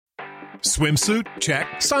Swimsuit? Check.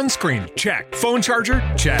 Sunscreen? Check. Phone charger?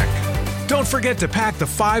 Check. Don't forget to pack the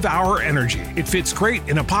 5-Hour Energy. It fits great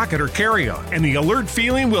in a pocket or carry-on, and the alert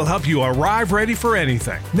feeling will help you arrive ready for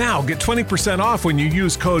anything. Now get 20% off when you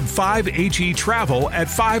use code 5HETRAVEL at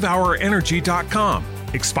 5hourenergy.com.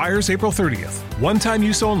 Expires April 30th. One-time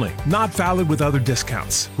use only. Not valid with other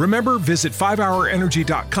discounts. Remember, visit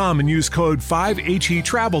 5hourenergy.com and use code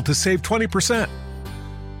 5HETRAVEL to save 20%.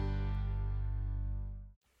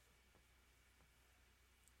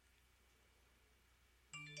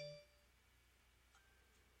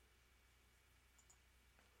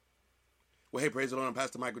 Well, hey, praise the Lord, I'm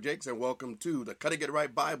Pastor Michael Jakes, and welcome to the Cutting It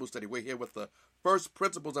Right Bible Study. We're here with the first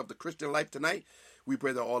principles of the Christian life tonight. We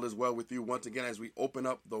pray that all is well with you once again as we open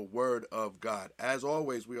up the Word of God. As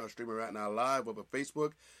always, we are streaming right now live over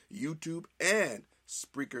Facebook, YouTube, and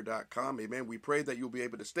Spreaker.com. Amen. We pray that you'll be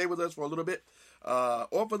able to stay with us for a little bit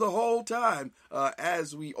or for the whole time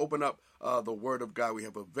as we open up the Word of God. We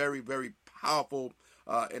have a very, very powerful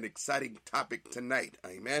an exciting topic tonight.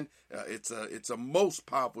 Amen. It's a most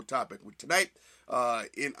powerful topic. Tonight,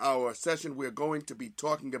 in our session, we're going to be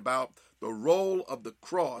talking about the role of the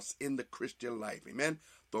cross in the Christian life. Amen.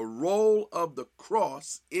 The role of the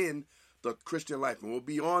cross in the Christian life. And we'll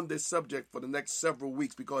be on this subject for the next several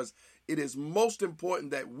weeks because it is most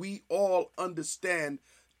important that we all understand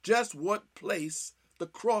just what place the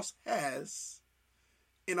cross has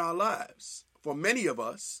in our lives. For many of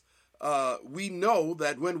us, we know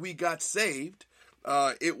that when we got saved,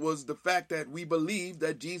 it was the fact that we believed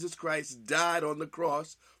that Jesus Christ died on the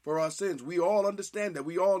cross for our sins. We all understand that.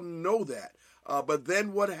 We all know that. But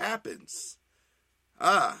then what happens?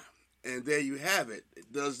 And there you have it.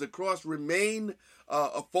 Does the cross remain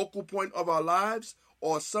a focal point of our lives,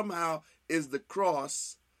 or somehow is the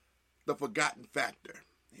cross the forgotten factor?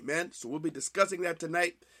 Amen. So we'll be discussing that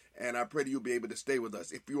tonight, and I pray that you'll be able to stay with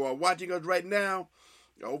us. If you are watching us right now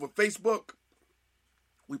over Facebook,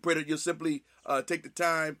 we pray that you'll simply take the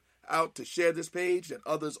time out to share this page, that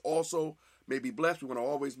others also may be blessed. We want to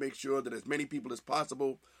always make sure that as many people as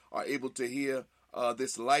possible are able to hear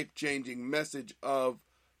this life-changing message of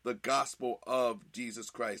the gospel of Jesus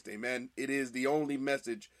Christ. Amen. It is the only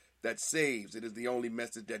message that saves. It is the only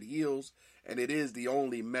message that heals, and it is the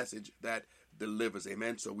only message that delivers.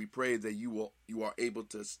 Amen. So we pray that you are able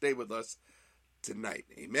to stay with us tonight.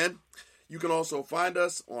 Amen. You can also find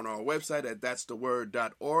us on our website at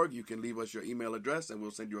that'stheword.org. You can leave us your email address, and we'll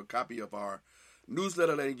send you a copy of our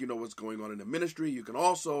newsletter letting you know what's going on in the ministry. You can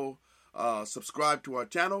also subscribe to our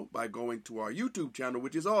channel by going to our YouTube channel,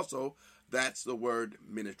 which is also That's the Word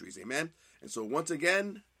Ministries. Amen. And so once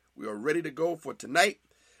again, we are ready to go for tonight.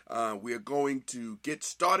 We are going to get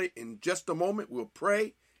started in just a moment. We'll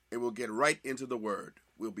pray, and we'll get right into the Word.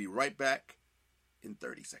 We'll be right back in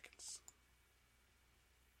 30 seconds.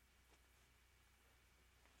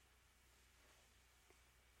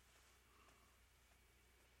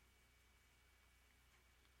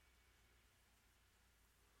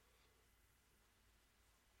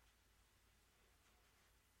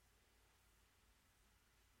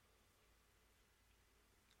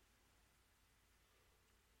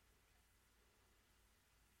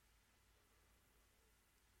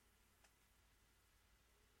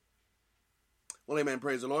 Well, amen.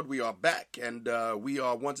 Praise the Lord. We are back, and we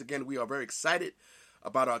are very excited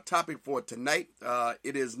about our topic for tonight.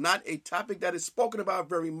 It is not a topic that is spoken about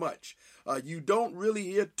very much. You don't really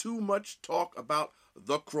hear too much talk about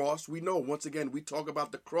the cross. We know, once again, we talk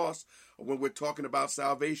about the cross when we're talking about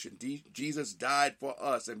salvation. Jesus died for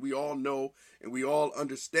us, and we all know and we all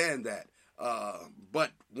understand that.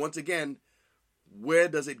 But once again, where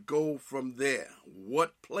does it go from there?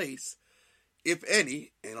 What place, if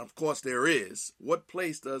any, and of course there is, what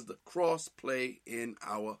place does the cross play in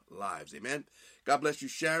our lives? Amen. God bless you,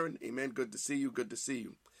 Sharon. Amen. Good to see you. Good to see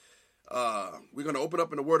you. We're going to open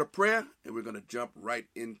up in a word of prayer, and we're going to jump right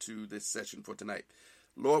into this session for tonight.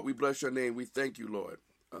 Lord, we bless your name. We thank you, Lord,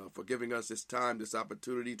 for giving us this time, this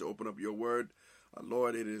opportunity to open up your word.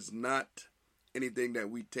 Lord, it is not anything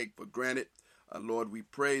that we take for granted. Lord, we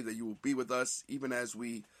pray that you will be with us even as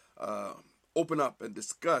we open up and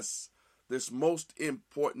discuss this most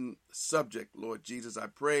important subject, Lord Jesus. I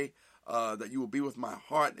pray that you will be with my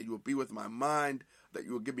heart, that you will be with my mind, that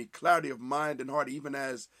you will give me clarity of mind and heart even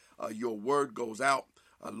as your word goes out.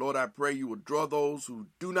 Lord, I pray you will draw those who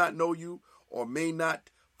do not know you or may not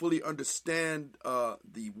fully understand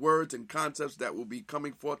the words and concepts that will be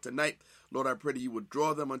coming forth tonight. Lord, I pray that you will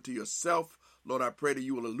draw them unto yourself. Lord, I pray that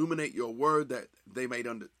you will illuminate your word that they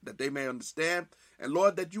may understand. And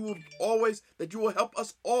Lord, that you will help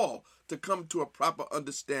us all to come to a proper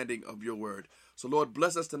understanding of your word. So, Lord,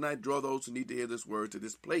 bless us tonight. Draw those who need to hear this word to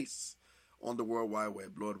this place on the World Wide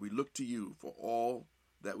Web. Lord, we look to you for all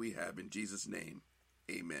that we have. In Jesus' name,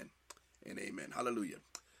 amen and amen. Hallelujah.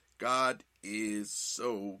 God is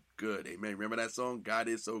so good. Amen. Remember that song? God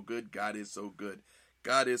is so good. God is so good.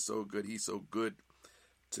 God is so good. He's so good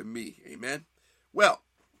to me. Amen. Well,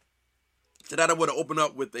 tonight I want to open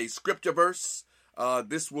up with a scripture verse.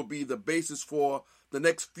 This will be the basis for the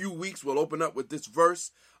next few weeks. We'll open up with this verse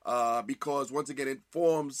because, once again, it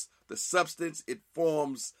forms the substance. It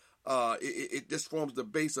forms, it just forms the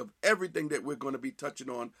base of everything that we're going to be touching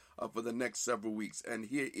on for the next several weeks. And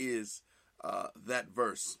here is that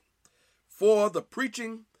verse. For the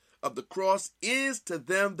preaching of the cross is to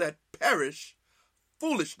them that perish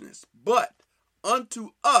foolishness, but unto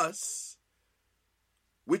us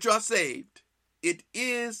which are saved, it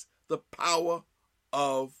is the power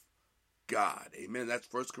of God. Amen.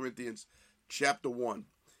 That's 1 Corinthians chapter 1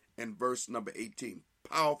 and verse number 18.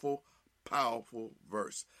 Powerful, powerful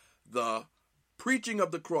verse. The preaching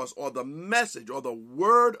of the cross, or the message, or the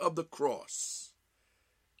word of the cross,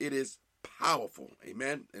 it is powerful.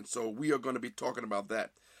 Amen. And so we are going to be talking about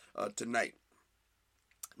that tonight.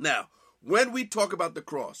 Now, when we talk about the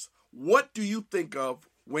cross, what do you think of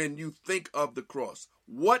when you think of the cross?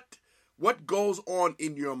 What goes on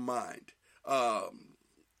in your mind? A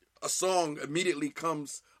song immediately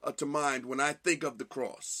comes to mind when I think of the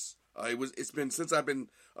cross. It's been since I've been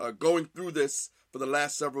going through this for the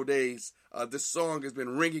last several days. This song has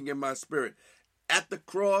been ringing in my spirit. At the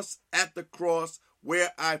cross,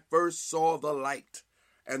 where I first saw the light,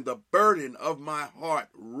 and the burden of my heart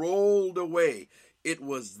rolled away. It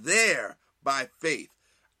was there by faith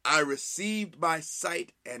I received my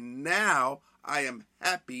sight, and now I am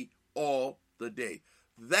happy all the day.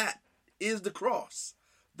 That is the cross.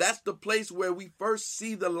 That's the place where we first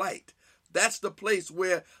see the light. That's the place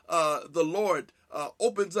where the Lord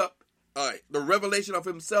opens up the revelation of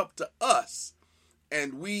himself to us,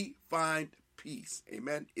 and we find peace.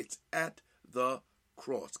 Amen. It's at the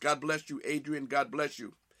cross. God bless you, Adrian. God bless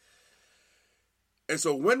you. And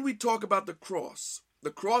so when we talk about the cross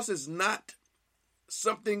is not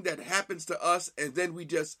something that happens to us and then we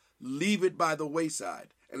just leave it by the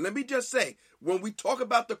wayside. And let me just say, when we talk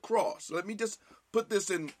about the cross, let me just put this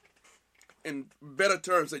in better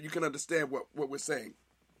terms so you can understand what we're saying.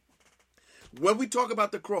 When we talk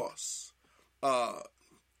about the cross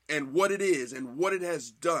and what it is and what it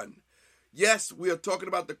has done, yes, we are talking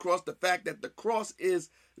about the cross, the fact that the cross is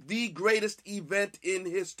the greatest event in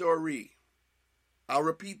history. I'll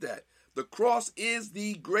repeat that. The cross is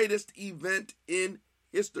the greatest event in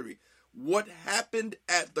history. What happened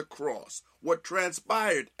at the cross, what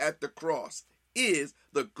transpired at the cross, is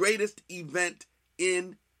the greatest event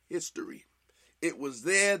in history. It was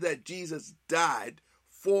there that Jesus died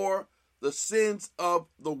for the sins of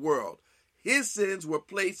the world. His sins were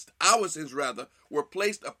placed, our sins rather, were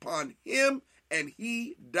placed upon him, and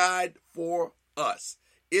he died for us.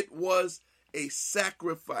 It was a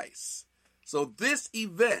sacrifice. So this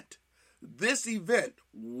event,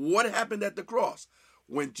 what happened at the cross?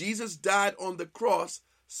 When Jesus died on the cross,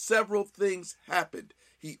 several things happened.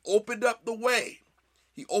 He opened up the way.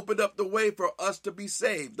 He opened up the way for us to be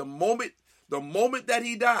saved. The moment that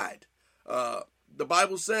he died, the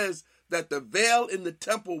Bible says that the veil in the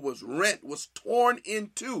temple was rent, was torn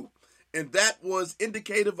in two. And that was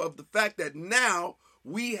indicative of the fact that now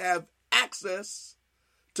we have access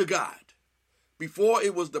to God. Before,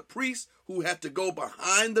 it was the priest who had to go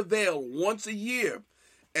behind the veil once a year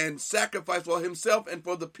and sacrifice for himself and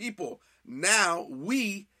for the people. Now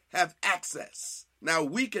we have access. Now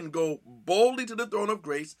we can go boldly to the throne of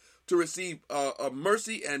grace to receive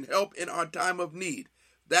mercy and help in our time of need.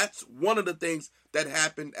 That's one of the things that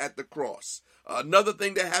happened at the cross. Another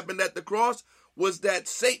thing that happened at the cross was that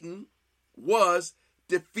Satan was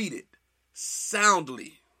defeated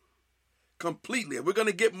soundly, completely. And we're going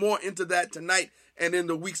to get more into that tonight and in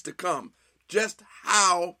the weeks to come, just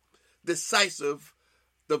how decisive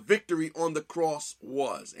the victory on the cross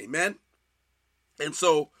was. Amen. And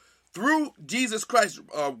so through Jesus Christ's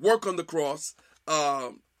work on the cross,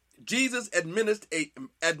 Jesus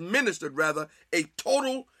administered a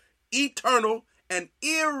total, eternal, and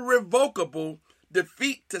irrevocable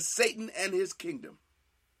defeat to Satan and his kingdom.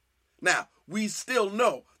 Now, we still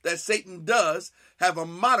know that Satan does have a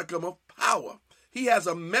modicum of power. He has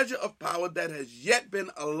a measure of power that has yet been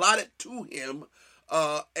allotted to him,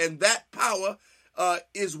 and that power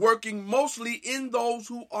is working mostly in those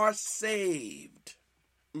who are saved.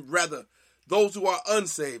 Rather, those who are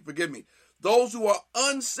unsaved, forgive me. Those who are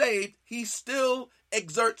unsaved, he still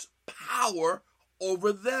exerts power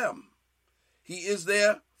over them. He is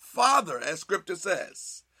their Father, as Scripture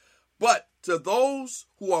says. But to those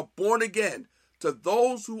who are born again, to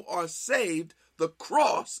those who are saved, the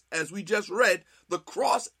cross, as we just read, the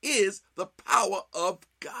cross is the power of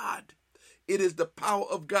God. It is the power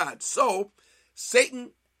of God. So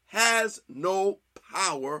Satan has no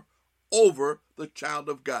power over the child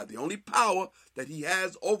of God. The only power that he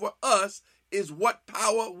has over us is what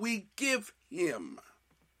power we give him.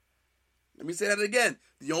 Let me say that again.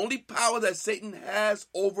 The only power that Satan has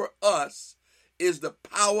over us is the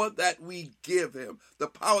power that we give him, the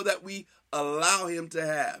power that we allow him to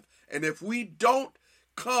have. And if we don't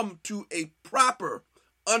come to a proper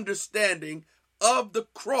understanding of the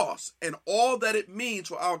cross and all that it means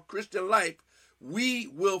for our Christian life, we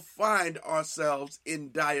will find ourselves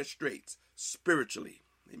in dire straits spiritually.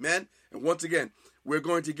 Amen. And once again, we're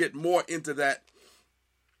going to get more into that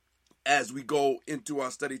as we go into our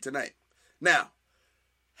study tonight. Now,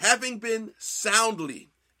 having been soundly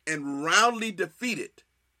and roundly defeated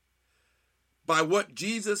by what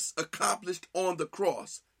Jesus accomplished on the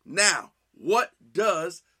cross, now, what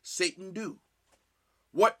does Satan do?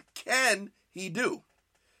 What can he do?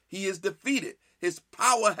 He is defeated. His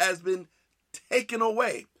power has been taken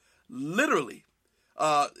away. Literally,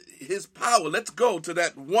 his power. Let's go to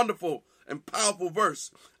that wonderful and powerful verse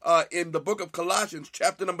in the book of Colossians,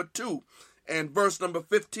 chapter number 2 and verse number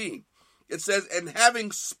 15. It says, and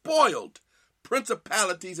having spoiled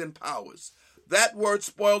principalities and powers. That word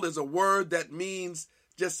spoiled is a word that means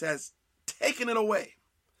just has taken it away.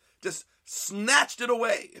 Just snatched it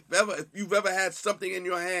away. If you've ever had something in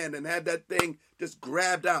your hand and had that thing just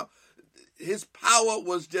grabbed out, his power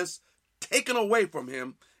was just taken away from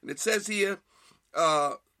him. And it says here,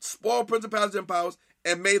 spoiled principalities and powers,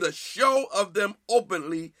 and made a show of them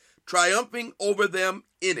openly, triumphing over them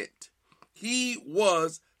in it. He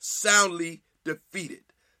was soundly defeated.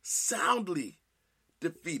 Soundly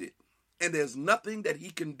defeated. And there's nothing that he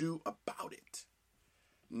can do about it.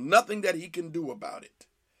 Nothing that he can do about it.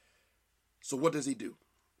 So what does he do?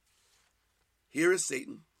 Here is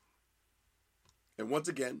Satan. And once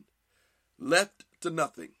again, left to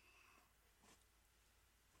nothing.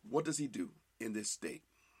 What does he do in this state?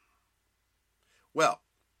 Well,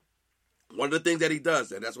 one of the things that he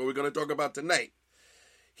does, and that's what we're going to talk about tonight,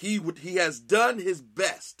 he has done his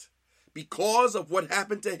best. Because of what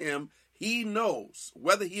happened to him, he knows,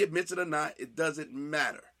 whether he admits it or not, it doesn't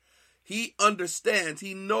matter. He understands,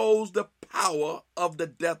 he knows the power of the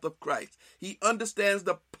death of Christ. He understands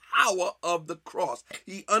the power of the cross.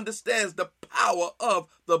 He understands the power of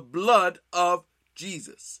the blood of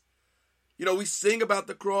Jesus. You know, we sing about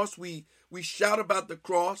the cross, we shout about the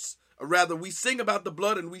cross, or rather we sing about the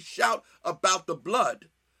blood and we shout about the blood.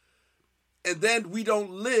 And then we don't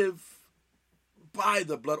live by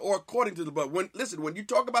the blood or according to the blood. When you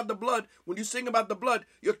talk about the blood, when you sing about the blood,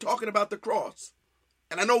 you're talking about the cross.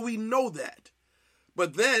 And I know we know that.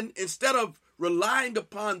 But then instead of relying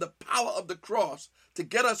upon the power of the cross to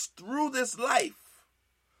get us through this life,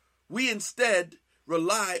 we instead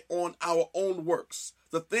rely on our own works,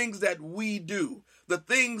 the things that we do, the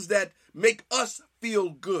things that make us feel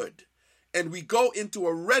good. And we go into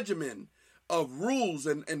a regimen of rules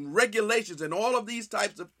and regulations and all of these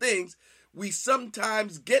types of things. We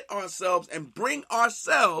sometimes get ourselves and bring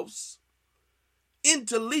ourselves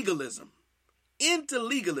into legalism in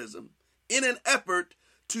an effort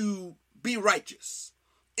to be righteous,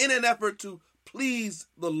 in an effort to please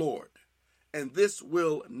the Lord. And this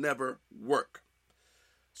will never work.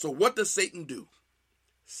 So what does Satan do?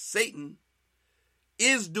 Satan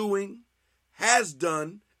is doing, has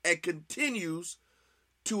done, and continues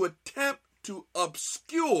to attempt to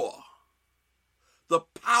obscure the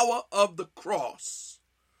power of the cross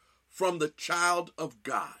from the child of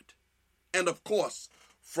God. And of course,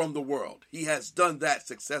 from the world. He has done that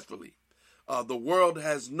successfully. The world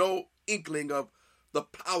has no inkling of the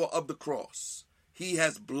power of the cross. He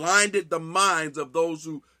has blinded the minds of those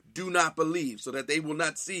who do not believe so that they will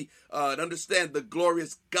not see and understand the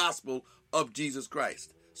glorious gospel of Jesus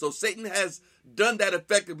Christ. So Satan has done that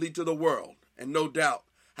effectively to the world, and no doubt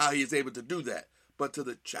how he is able to do that. But to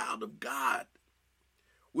the child of God,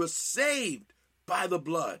 we're saved by the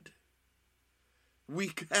blood.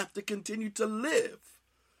 We have to continue to live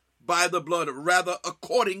by the blood, or rather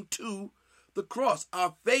according to the cross.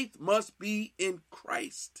 Our faith must be in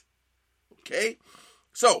Christ. Okay?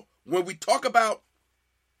 So, when we talk about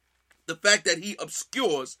the fact that he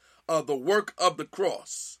obscures the work of the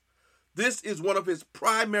cross, this is one of his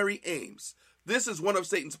primary aims. This is one of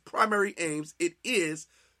Satan's primary aims. It is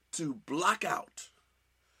to block out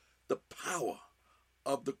the power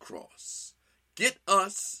of the cross. Get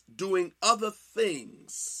us doing other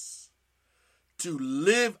things to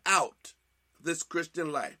live out this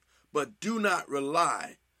Christian life, but do not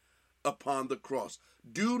rely upon the cross.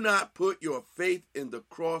 Do not put your faith in the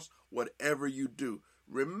cross, whatever you do.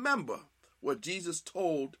 Remember what Jesus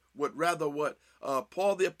told, what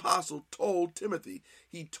Paul the Apostle told Timothy.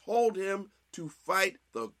 He told him to fight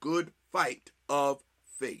the good fight of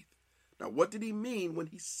faith. Now, what did he mean when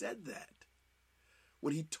he said that?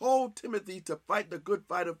 When he told Timothy to fight the good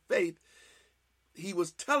fight of faith, he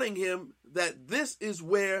was telling him that this is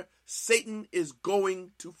where Satan is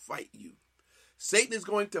going to fight you. Satan is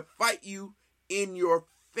going to fight you in your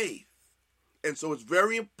faith. And so it's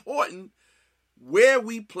very important where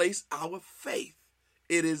we place our faith.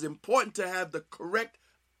 It is important to have the correct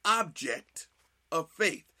object of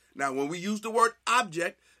faith. Now, when we use the word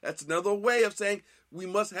object, that's another way of saying we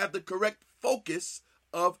must have the correct focus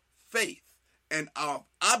of faith. And our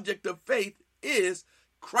object of faith is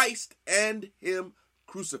Christ and Him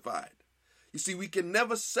crucified. You see, we can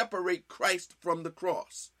never separate Christ from the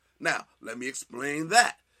cross. Now, let me explain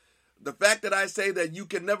that. The fact that I say that you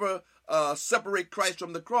can never separate Christ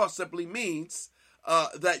from the cross simply means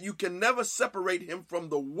that you can never separate Him from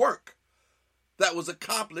the work that was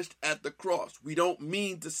accomplished at the cross. We don't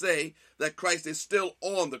mean to say that Christ is still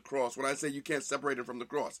on the cross when I say you can't separate Him from the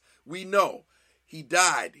cross. We know He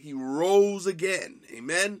died. He rose again.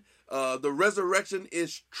 Amen. The resurrection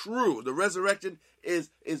is true. The resurrection is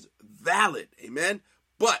valid. Amen.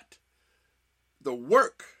 But the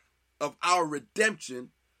work of our redemption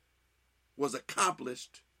was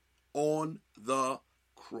accomplished on the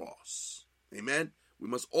cross. Amen. We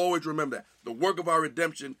must always remember that. The work of our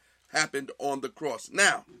redemption happened on the cross.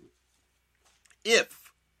 Now, if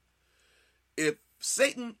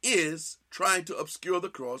Satan is trying to obscure the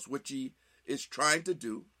cross, which he is trying to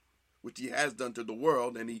do, which he has done to the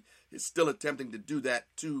world, and he is still attempting to do that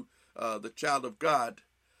to the child of God,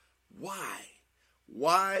 why?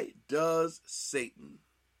 Why does Satan?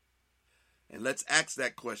 And let's ask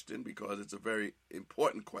that question because it's a very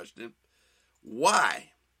important question.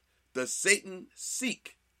 Why does Satan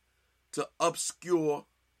seek to obscure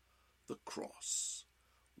the cross?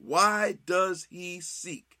 Why does he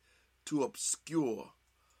seek to obscure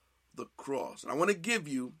the cross? And I want to give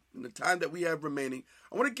you, in the time that we have remaining,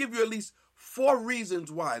 I want to give you at least 4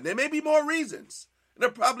 reasons why. There may be more reasons. And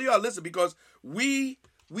there probably are. Listen, because we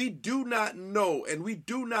do not know and we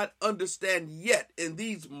do not understand yet in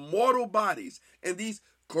these mortal bodies and these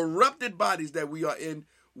corrupted bodies that we are in,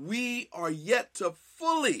 we are yet to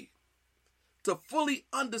fully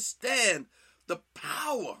understand the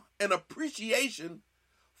power and appreciation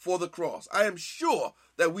for the cross. I am sure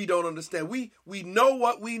that we don't understand. We know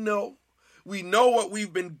what we know. We know what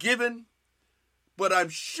we've been given. But I'm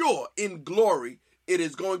sure in glory it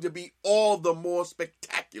is going to be all the more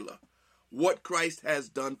spectacular what Christ has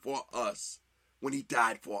done for us when He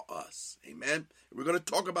died for us. Amen. We're going to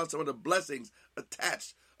talk about some of the blessings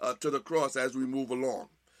attached to the cross as we move along.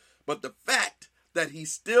 But the fact that He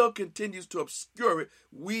still continues to obscure it,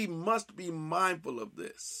 we must be mindful of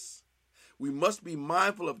this. We must be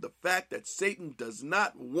mindful of the fact that Satan does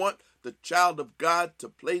not want the child of God to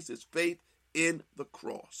place his faith in the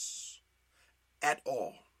cross at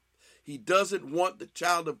all. He doesn't want the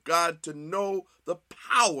child of God to know the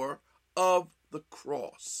power of the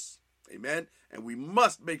cross. Amen. And we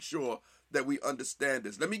must make sure that we understand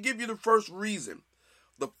this. Let me give you the first reason.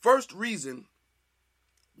 The first reason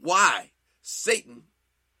why Satan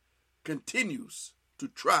continues to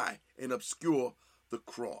try and obscure the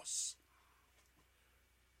cross.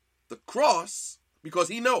 The cross, because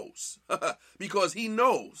he knows that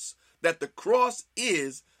the cross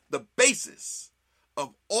is the basis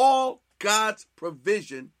of all God's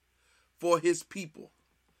provision for His people.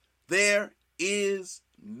 There is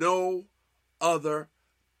no other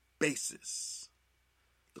basis.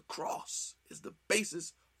 The cross is the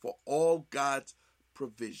basis for all God's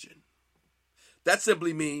provision. That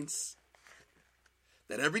simply means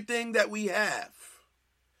that everything that we have,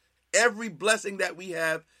 every blessing that we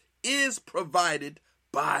have, is provided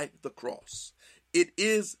by the cross. It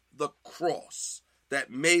is the cross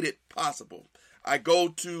that made it possible. I go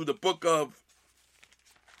to the book of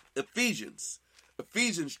Ephesians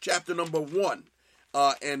chapter number 1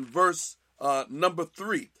 and verse number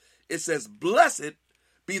 3. It says, "Blessed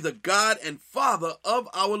be the God and Father of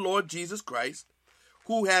our Lord Jesus Christ,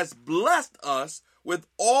 who has blessed us with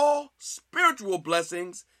all spiritual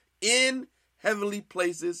blessings in heavenly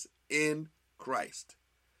places in Christ."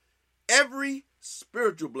 Every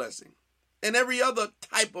spiritual blessing and every other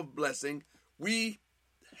type of blessing we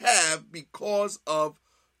have because of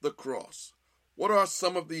the cross. What are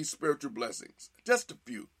some of these spiritual blessings? Just a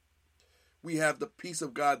few. we have the peace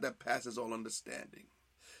of God that passes all understanding.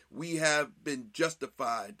 We have been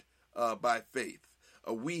justified by faith.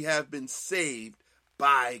 We have been saved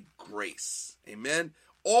by grace. Amen.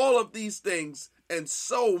 All of these things and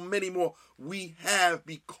so many more we have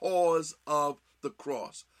because of the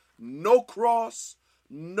cross. No cross,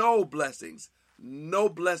 no blessings. No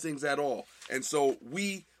blessings at all. And so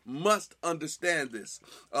we must understand this.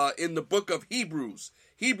 In the book of Hebrews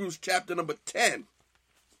chapter number 10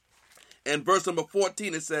 and verse number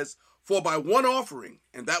 14, it says, "For by one offering,"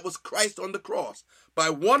 and that was Christ on the cross, "by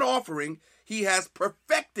one offering he has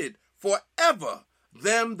perfected forever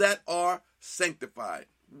them that are sanctified."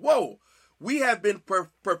 Whoa, we have been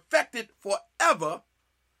perfected forever.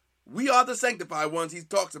 We are the sanctified ones he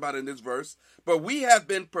talks about in this verse, but we have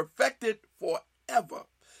been perfected forever.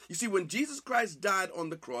 You see, when Jesus Christ died on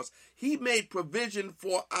the cross, he made provision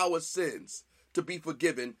for our sins to be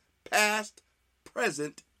forgiven, past,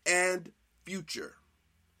 present, and future.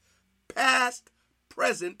 Past,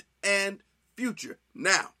 present, and future.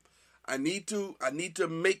 Now, I need to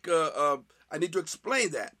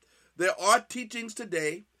explain that. There are teachings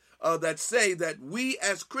today that say that we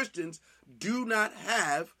as Christians do not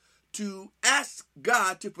have to ask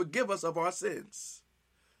God to forgive us of our sins.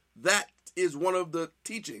 That is one of the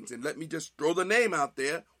teachings. And let me just throw the name out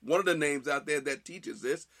there. One of the names out there that teaches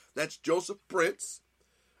this. That's Joseph Prince,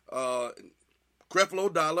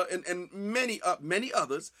 Creflo Dollar, and many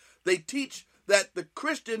others. They teach that the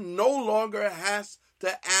Christian no longer has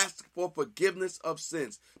to ask for forgiveness of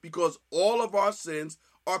sins because all of our sins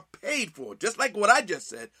are paid for. Just like what I just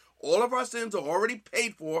said, all of our sins are already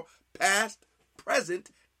paid for, past,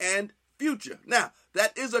 present, and future. Now,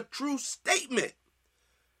 that is a true statement.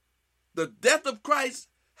 The death of Christ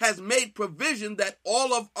has made provision that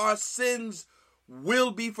all of our sins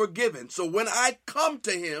will be forgiven. So when I come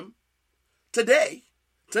to him today,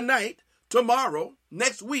 tonight, tomorrow,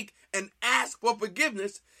 next week, and ask for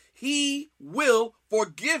forgiveness, he will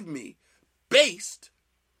forgive me based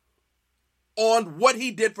on what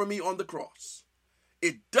he did for me on the cross.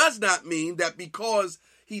 It does not mean that because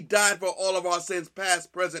he died for all of our sins,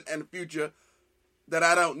 past, present, and future, that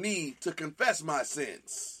I don't need to confess my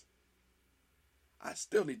sins. I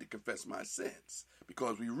still need to confess my sins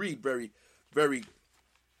because we read very, very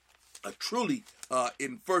truly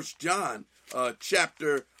in 1 John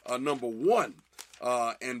chapter number 1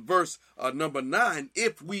 and verse number 9,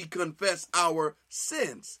 if we confess our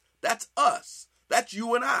sins. That's us. That's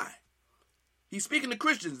you and I. He's speaking to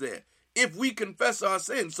Christians there. If we confess our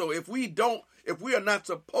sins. So if we are not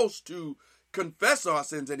supposed to confess our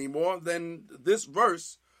sins anymore, then this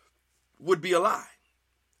verse would be a lie.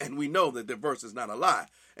 And we know that the verse is not a lie.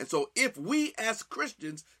 And so if we as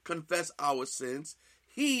Christians confess our sins,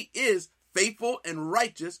 he is faithful and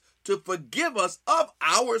righteous to forgive us of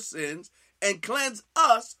our sins and cleanse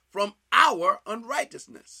us from our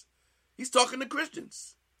unrighteousness. He's talking to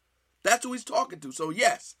Christians. That's who he's talking to. So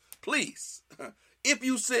yes, please, if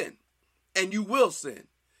you sin, and you will sin,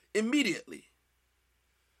 immediately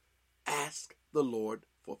ask the Lord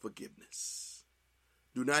for forgiveness.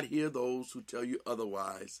 Do not hear those who tell you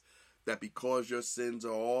otherwise, that because your sins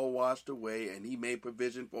are all washed away and he made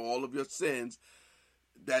provision for all of your sins,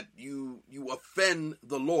 that you offend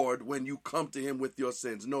the Lord when you come to him with your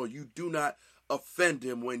sins. No, you do not offend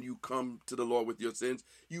him when you come to the Lord with your sins.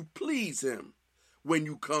 You please him when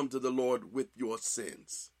you come to the Lord with your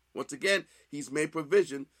sins. Once again, he's made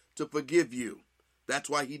provision to forgive you. That's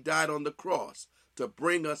why he died on the cross, to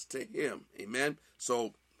bring us to him. Amen.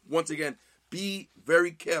 So once again, be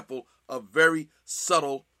very careful of very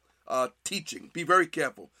subtle teaching. Be very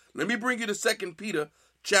careful. Let me bring you to 2 Peter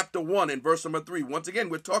chapter 1 and verse number 3. Once again,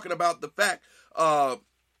 we're talking about the fact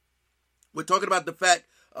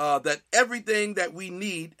that everything that we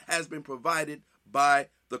need has been provided by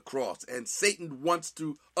the cross, and Satan wants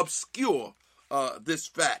to obscure this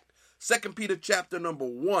fact. 2 Peter chapter number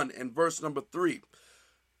 1 and verse number 3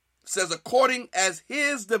 says, according as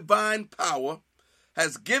his divine power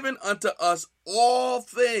has given unto us all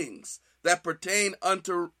things that pertain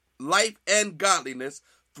unto life and godliness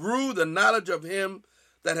through the knowledge of him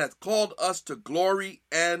that hath called us to glory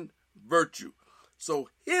and virtue. So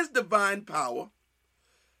his divine power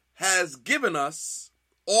has given us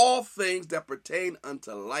all things that pertain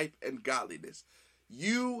unto life and godliness.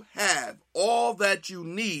 You have all that you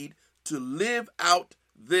need to live out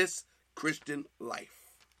this Christian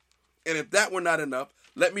life. And if that were not enough,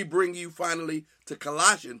 let me bring you finally to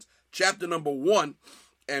Colossians chapter number 1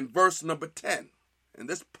 and verse number 10. And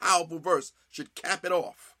this powerful verse should cap it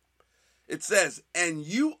off. It says, and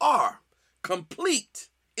you are complete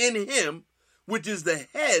in him, which is the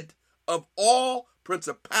head of all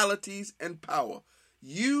principalities, and power.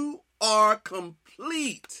 You are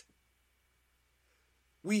complete.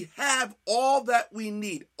 We have all that we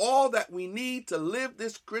need to live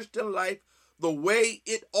this Christian life the way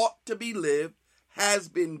it ought to be lived has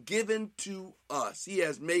been given to us. He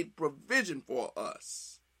has made provision for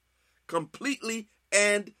us completely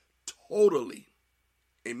and totally.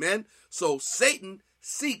 Amen. So Satan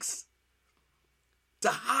seeks to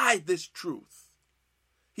hide this truth.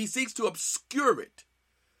 He seeks to obscure it.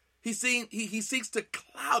 He seeks to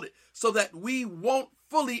cloud it so that we won't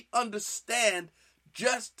fully understand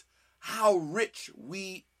just how rich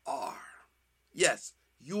we are. Yes,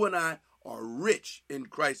 you and I are rich in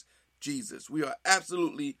Christ Jesus. We are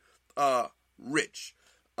absolutely rich.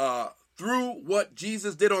 Through what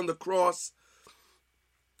Jesus did on the cross,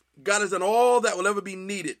 God has done all that will ever be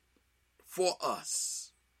needed for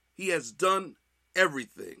us. He has done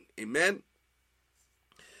everything. Amen.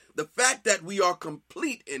 The fact that we are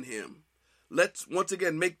complete in him, let's once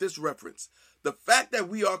again make this reference. The fact that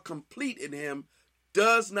we are complete in him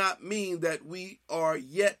does not mean that we are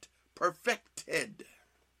yet perfected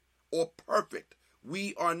or perfect.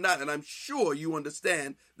 We are not, and I'm sure you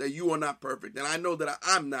understand that you are not perfect, and I know that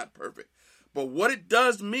I'm not perfect. But what it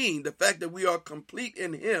does mean, the fact that we are complete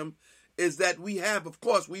in him, is that we have, of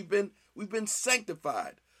course, we've been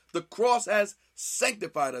sanctified. The cross has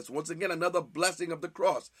sanctified us. Once again, another blessing of the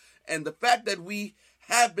cross. And the fact that we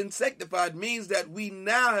have been sanctified means that we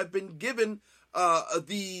now have been given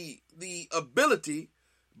the ability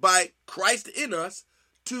by Christ in us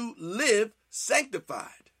to live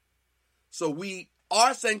sanctified. So we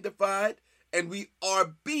are sanctified and we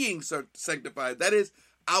are being sanctified. That is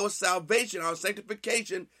our salvation, our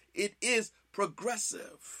sanctification. It is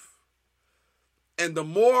progressive. And the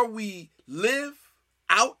more we live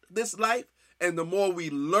out this life and the more we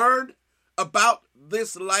learn about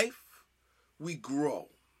this life, we grow.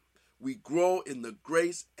 We grow in the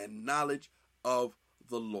grace and knowledge of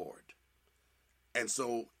the Lord. And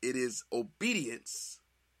so it is obedience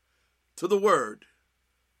to the word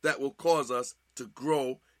that will cause us to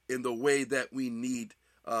grow in the way that we need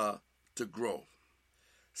to grow.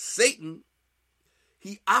 Satan,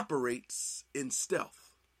 he operates in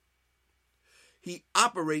stealth. He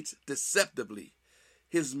operates deceptively.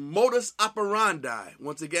 His modus operandi,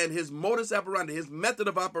 once again, his method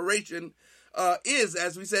of operation is,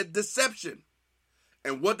 as we said, deception.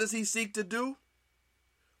 And what does he seek to do?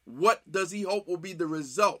 What does he hope will be the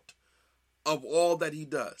result of all that he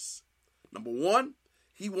does? Number one,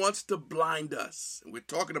 he wants to blind us. And we're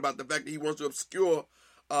talking about the fact that he wants to obscure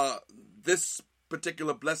this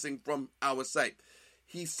particular blessing from our sight.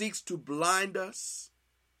 He seeks to blind us.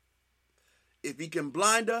 If he can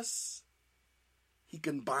blind us, he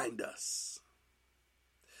can bind us.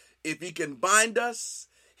 If he can bind us,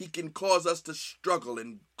 he can cause us to struggle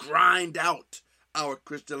and grind out our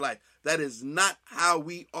Christian life. That is not how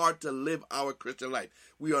we are to live our Christian life.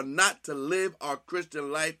 We are not to live our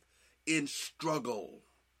Christian life in struggle.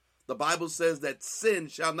 The Bible says that sin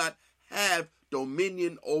shall not have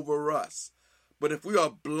dominion over us. But if we are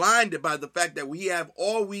blinded by the fact that we have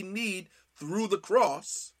all we need through the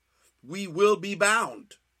cross, we will be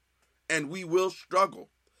bound and we will struggle.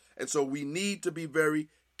 And so we need to be very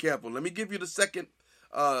careful. Let me give you the second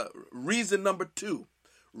reason number two.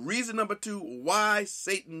 Reason number two why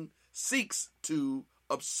Satan seeks to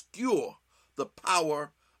obscure the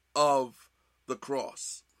power of the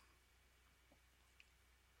cross.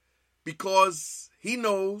 Because he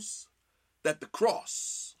knows that the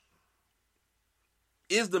cross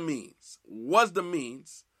was the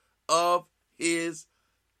means of his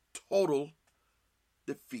total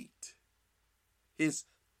defeat. His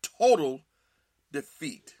total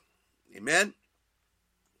defeat. Amen?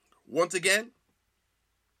 Once again,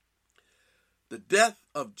 the death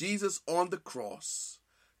of Jesus on the cross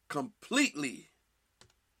completely,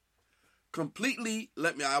 I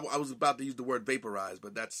was about to use the word vaporized,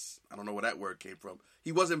 but I don't know where that word came from.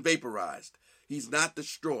 He wasn't vaporized. He's not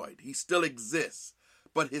destroyed. He still exists.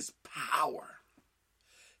 But his power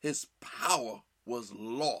was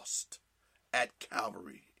lost at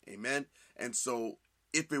Calvary. Amen? And so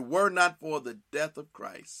if it were not for the death of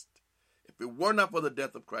Christ,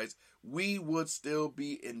 we would still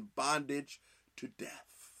be in bondage to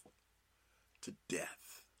death.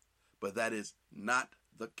 But that is not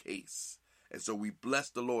the case. And so we bless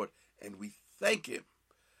the Lord and we thank him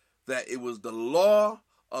that it was the law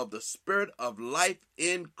of the Spirit of life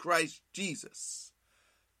in Christ Jesus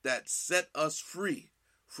that set us free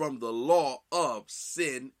from the law of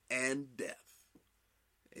sin and death.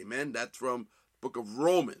 Amen. That's from the book of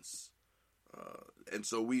Romans. And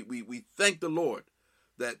so we thank the Lord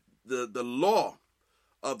that the law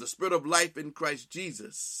of the Spirit of life in Christ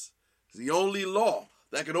Jesus is the only law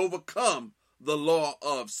that can overcome the law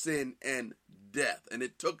of sin and death. And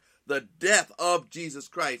it took the death of Jesus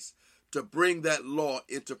Christ to bring that law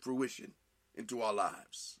into fruition, into our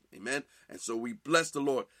lives. Amen. And so we bless the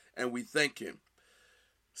Lord and we thank him.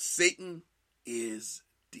 Satan is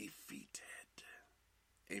defeated.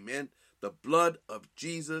 Amen. The blood of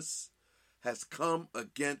Jesus has come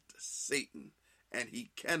against Satan, and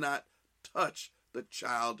he cannot touch the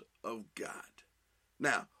child of God.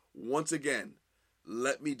 Now, once again,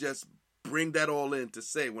 let me just bring that all in to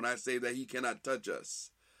say, when I say that he cannot touch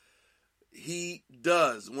us, he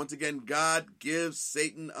does. Once again, God gives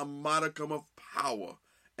Satan a modicum of power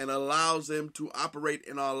and allows him to operate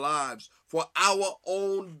in our lives for our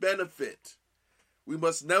own benefit. We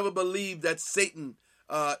must never believe that Satan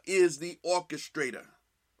is the orchestrator.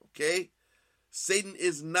 Okay? Satan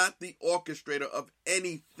is not the orchestrator of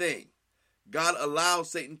anything. God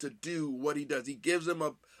allows Satan to do what he does. He gives him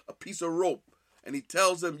a piece of rope and he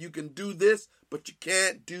tells him, you can do this, but you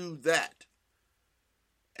can't do that.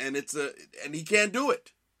 And he can't do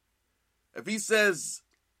it. If he says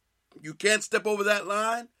you can't step over that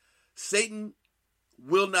line, Satan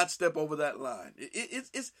will not step over that line.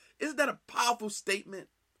 Isn't that a powerful statement?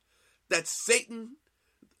 That Satan,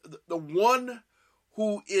 the one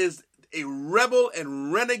who is a rebel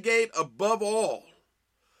and renegade above all,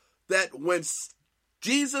 that when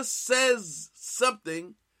Jesus says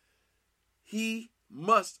something, he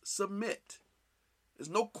must submit. There's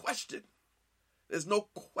no question. There's no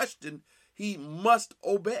question. He must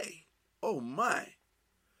obey. Oh my.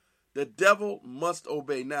 The devil must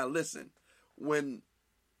obey. Now listen, when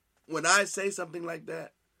I say something like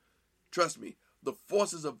that, trust me, the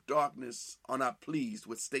forces of darkness are not pleased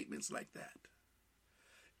with statements like that.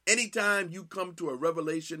 Anytime you come to a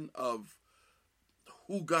revelation of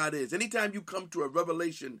who God is, anytime you come to a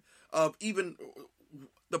revelation of even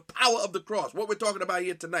the power of the cross, what we're talking about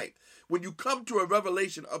here tonight, when you come to a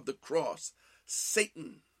revelation of the cross,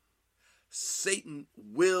 Satan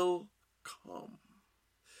will come.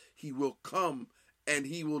 He will come and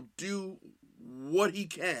he will do what he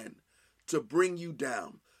can to bring you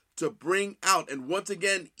down, to bring out, and once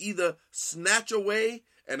again, either snatch away,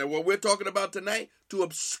 and what we're talking about tonight, to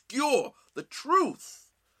obscure the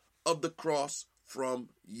truth of the cross from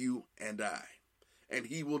you and I. And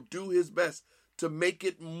he will do his best to make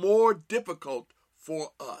it more difficult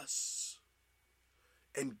for us.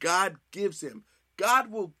 And God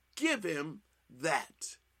will give him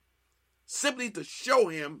that, simply to show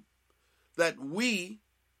him that we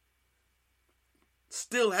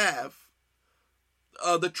still have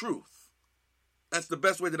the truth. That's the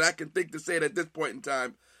best way that I can think to say it at this point in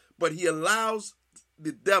time. But he allows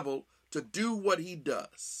the devil to do what he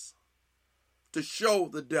does, to show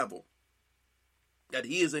the devil that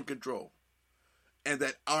he is in control and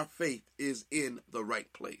that our faith is in the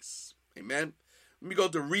right place. Amen. Let me go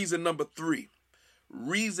to reason number 3.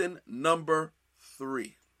 Reason number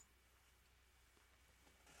 3.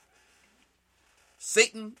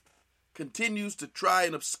 Satan continues to try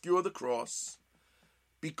and obscure the cross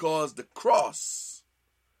because the cross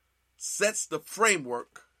sets the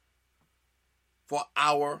framework for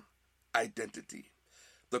our identity.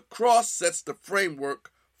 The cross sets the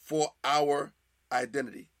framework for our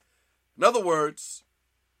identity. In other words,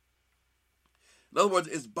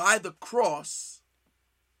 it's by the cross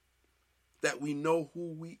that we know who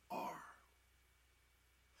we are.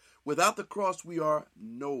 Without the cross, we are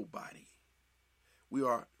nobody. We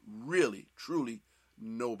are really, truly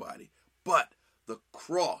nobody. But the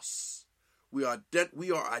cross, we are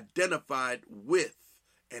identified with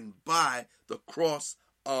and by the cross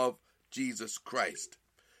of Jesus Christ.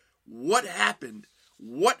 What happened?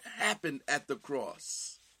 What happened at the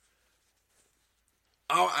cross?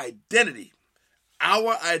 Our identity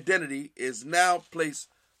is now placed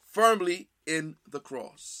firmly in the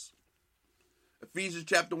cross. Ephesians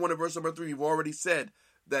chapter 1 and verse number 3, we've already said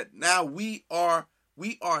that now we are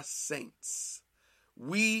saints.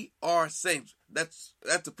 We are saints. That's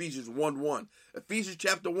Ephesians 1:1. Ephesians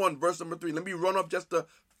chapter 1 verse number 3. Let me run up just a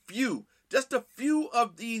few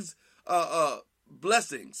of these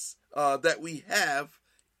blessings that we have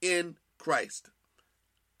in Christ.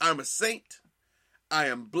 I'm a saint. I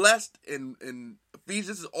am blessed. In Ephesians,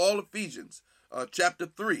 this is all Ephesians chapter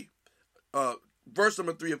 3, verse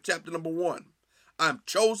number 3 of chapter number 1. I'm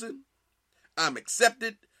chosen. I'm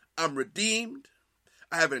accepted. I'm redeemed.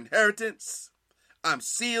 I have an inheritance. I'm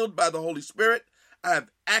sealed by the Holy Spirit. I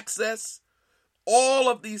have access. All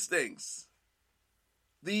of these things,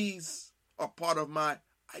 these are part of my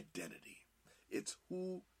identity. It's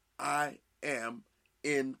who I am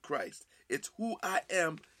in Christ. It's who I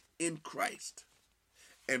am in Christ.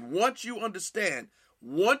 And once you understand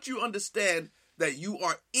that you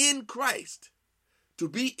are in Christ, to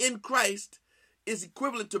be in Christ is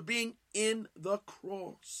equivalent to being in the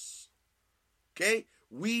cross. Okay?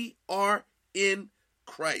 We are in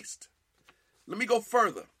Christ. Let me go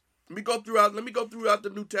further. Let me go throughout the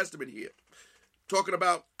New Testament here, talking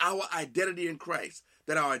about our identity in Christ.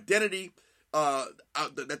 That our identity, that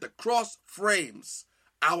the cross frames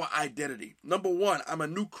our identity. Number one, I'm a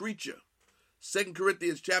new creature. 2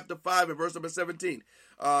 Corinthians chapter 5 and verse number 17.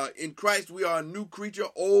 In Christ we are a new creature.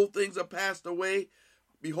 Old things are passed away.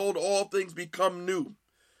 Behold, all things become new.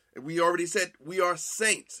 And we already said we are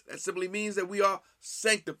saints. That simply means that we are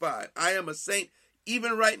sanctified. I am a saint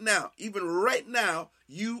even right now. Even right now,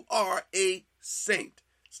 you are a saint.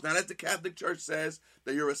 It's not as the Catholic Church says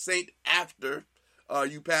that you're a saint after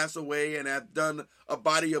you pass away and have done a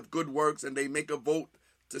body of good works and they make a vote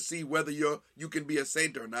to see whether you can be a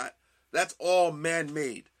saint or not. That's all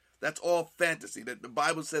man-made. That's all fantasy. That the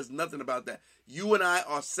Bible says nothing about that. You and I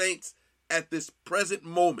are saints at this present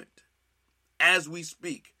moment. As we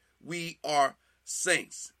speak, we are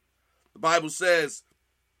saints. The Bible says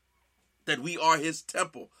that we are his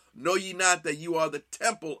temple. Know ye not that you are the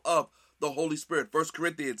temple of the Holy Spirit? 1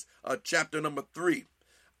 Corinthians chapter number 3.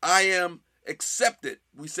 I am accepted.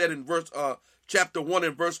 We said in chapter 1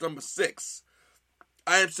 and verse number 6.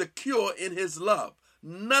 I am secure in his love.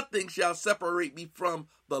 Nothing shall separate me from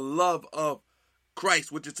the love of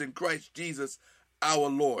Christ, which is in Christ Jesus our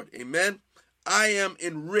Lord. Amen. I am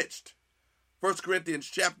enriched. 1 Corinthians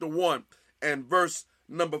chapter 1 and verse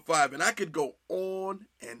number 5. And I could go on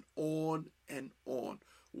and on and on.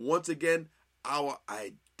 Once again, our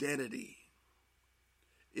identity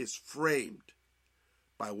is framed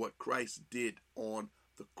by what Christ did on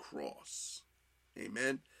the cross.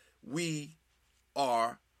 Amen. We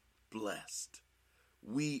are blessed.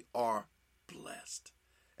 We are blessed.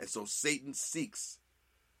 And so Satan seeks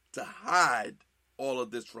to hide all of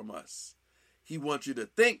this from us. He wants you to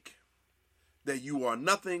think that you are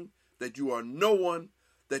nothing, that you are no one,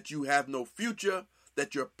 that you have no future,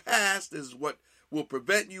 that your past is what will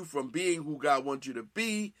prevent you from being who God wants you to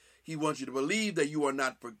be. He wants you to believe that you are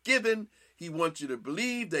not forgiven. He wants you to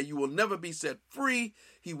believe that you will never be set free.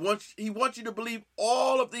 He wants you to believe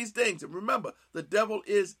all of these things. And remember, the devil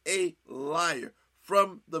is a liar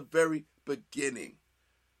from the very beginning.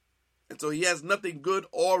 And so he has nothing good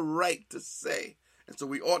or right to say. And so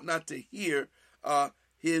we ought not to hear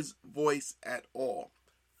his voice at all.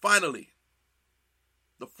 Finally,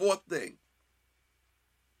 the fourth thing,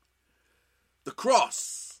 the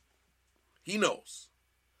cross. He knows.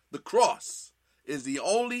 The cross is the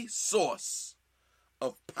only source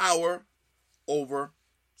of power over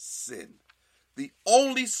sin. The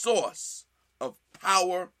only source of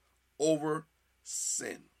power over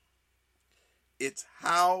sin. It's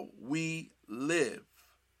how we live,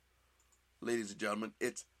 ladies and gentlemen.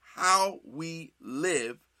 It's how we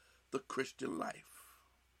live the Christian life.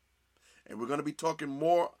 And we're going to be talking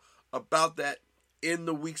more about that in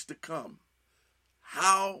the weeks to come.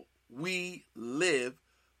 How we live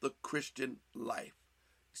the Christian life.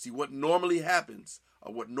 See, what normally happens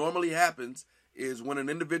is when an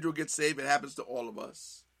individual gets saved, it happens to all of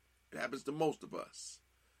us. It happens to most of us.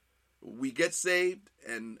 We get saved,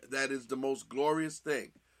 and that is the most glorious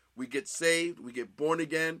thing. We get saved, we get born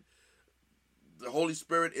again. The Holy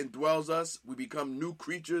Spirit indwells us. We become new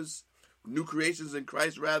creatures, new creations in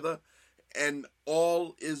Christ, rather, and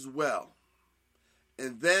all is well.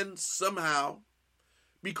 And then somehow,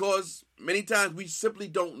 because many times we simply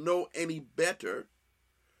don't know any better,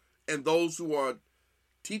 and those who are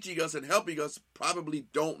teaching us and helping us probably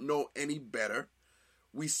don't know any better,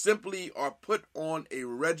 we simply are put on a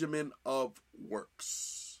regimen of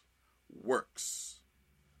works. Works.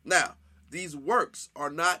 Now, these works are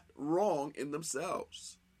not wrong in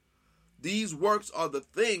themselves. These works are the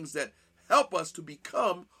things that help us to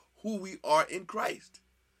become who we are in Christ.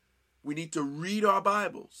 We need to read our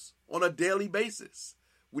Bibles on a daily basis.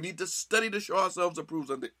 We need to study to show ourselves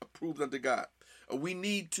approved unto God. We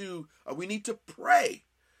need to pray.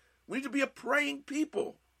 We need to be a praying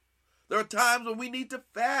people. There are times when we need to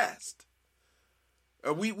fast.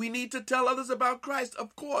 We need to tell others about Christ.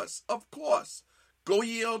 Of course. Go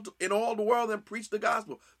ye in all the world and preach the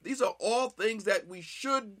gospel. These are all things that we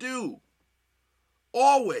should do.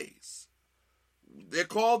 Always. They're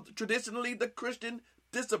called traditionally the Christian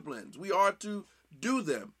disciplines. We are to do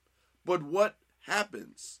them. But what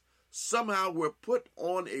happens? Somehow we're put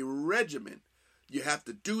on a regimen. You have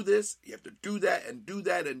to do this, you have to do that, and do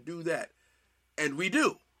that, and do that. And we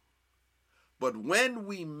do. But when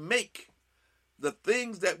we make the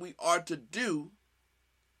things that we are to do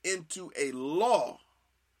into a law,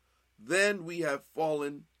 then we have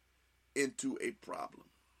fallen into a problem.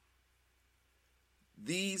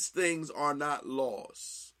 These things are not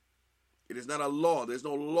laws. It is not a law. There's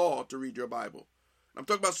no law to read your Bible. I'm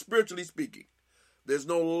talking about spiritually speaking. There's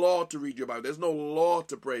no law to read your Bible. There's no law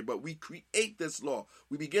to pray, but we create this law.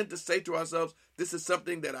 We begin to say to ourselves, this is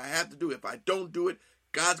something that I have to do. If I don't do it,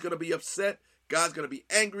 God's going to be upset. God's going to be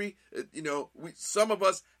angry. Some of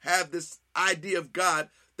us have this idea of God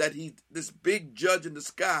that he's this big judge in the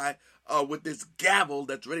sky with this gavel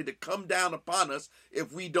that's ready to come down upon us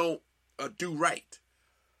if we don't do right.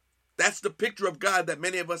 That's the picture of God that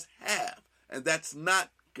many of us have, and that's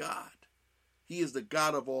not God. He is the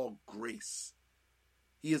God of all grace.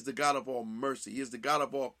 He is the God of all mercy. He is the God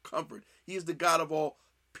of all comfort. He is the God of all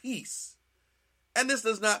peace. And this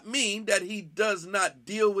does not mean that he does not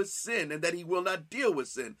deal with sin and that he will not deal with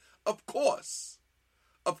sin. Of course,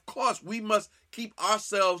 we must keep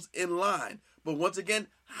ourselves in line. But once again,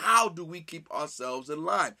 how do we keep ourselves in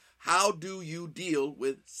line? How do you deal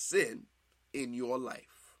with sin in your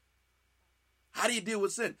life? How do you deal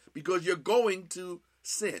with sin? Because you're going to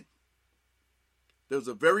sin. There's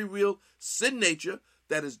a very real sin nature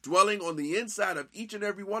that is dwelling on the inside of each and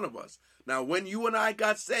every one of us. Now, when you and I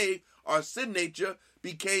got saved, our sin nature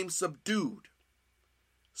became subdued.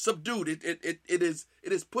 It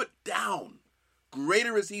is put down.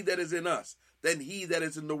 Greater is he that is in us than he that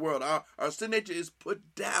is in the world. Our sin nature is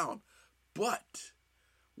put down. But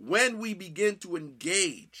when we begin to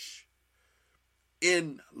engage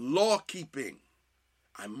in law keeping,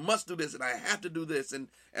 I must do this and I have to do this and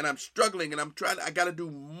I'm struggling and I got to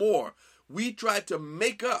do more. We try to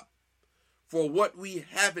make up for what we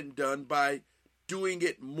haven't done by doing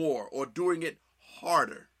it more or doing it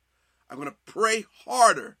harder. I'm going to pray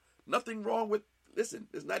harder. Nothing wrong with, listen,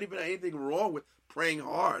 there's not even anything wrong with praying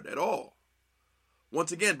hard at all.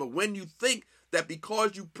 Once again, but when you think that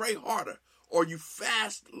because you pray harder or you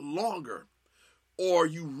fast longer or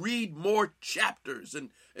you read more chapters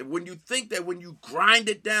and when you think that when you grind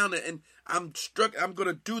it down and I'm going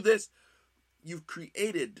to do this, you've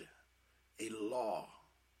created a law.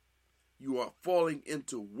 You are falling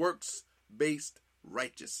into works-based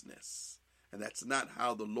righteousness. And that's not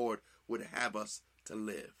how the Lord would have us to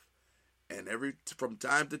live. And from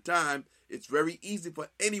time to time, it's very easy for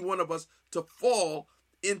any one of us to fall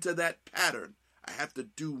into that pattern. I have to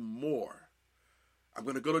do more. I'm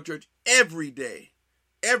going to go to church every day,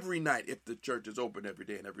 every night, if the church is open every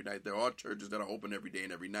day and every night. There are churches that are open every day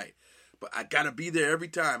and every night. But I got to be there every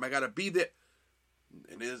time. I got to be there.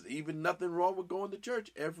 And there's even nothing wrong with going to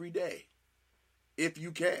church every day, if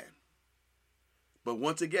you can. But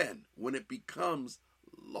once again, when it becomes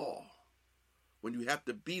law, when you have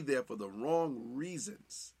to be there for the wrong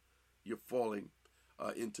reasons, you're falling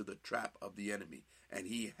into the trap of the enemy. And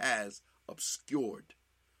he has obscured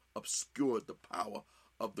the power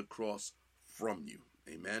of the cross from you.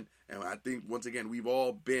 Amen. And I think, once again, we've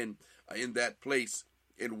all been in that place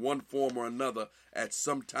in one form or another at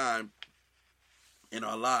some time in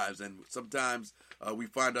our lives. And sometimes we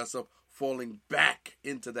find ourselves falling back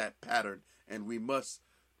into that pattern. And we must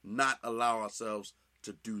not allow ourselves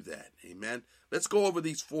to do that. Amen. Let's go over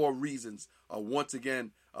these 4 reasons once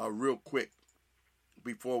again real quick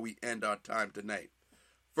before we end our time tonight.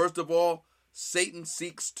 First of all, Satan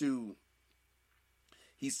seeks to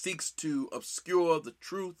obscure the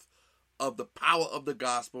truth of the power of the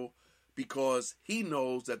gospel because he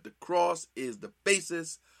knows that the cross is the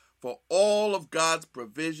basis for all of God's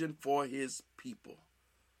provision for his people.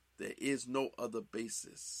 There is no other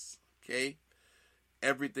basis. Okay?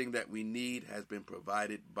 Everything that we need has been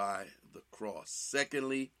provided by the cross.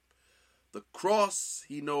 Secondly, the cross,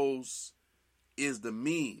 he knows, is the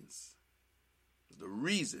means, the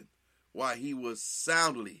reason why he was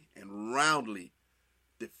soundly and roundly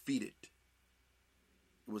defeated.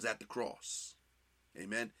 It was at the cross.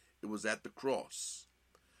 Amen. It was at the cross.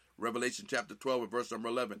 Revelation chapter 12 verse number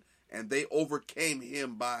 11. And they overcame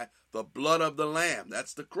him by the blood of the Lamb.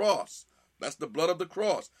 That's the cross. That's the blood of the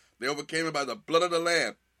cross. They overcame him by the blood of the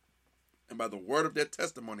Lamb and by the word of their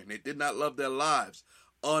testimony. And they did not love their lives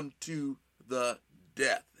unto the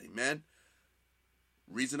death. Amen.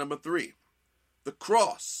 Reason number 3. The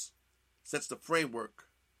cross sets the framework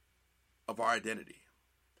of our identity.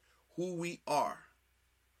 Who we are.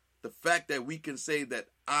 The fact that we can say that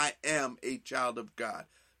I am a child of God.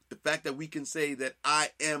 The fact that we can say that I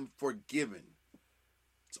am forgiven.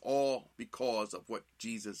 It's all because of what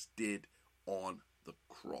Jesus did on the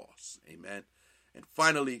cross. Amen. And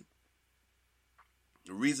finally,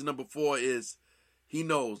 the reason number 4 is He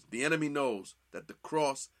knows, the enemy knows, that the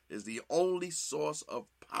cross is the only source of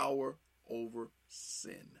power over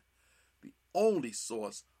sin. The only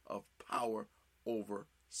source of power over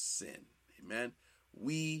sin. Amen.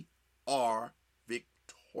 We are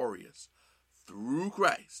victorious through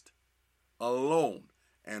Christ alone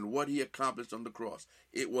and what he accomplished on the cross.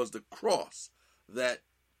 It was the cross that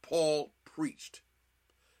Paul preached.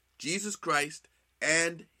 Jesus Christ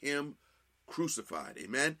and him crucified.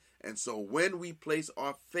 Amen. And so when we place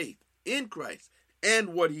our faith in Christ and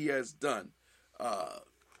what he has done,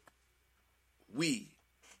 we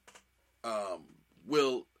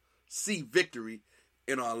will see victory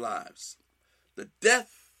in our lives. The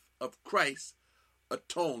death of Christ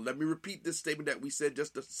atoned. Let me repeat this statement that we said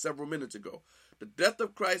just several minutes ago. The death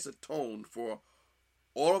of Christ atoned for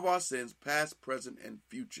all of our sins, past, present, and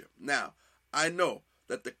future. Now, I know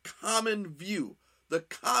that the common view, a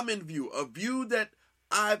view that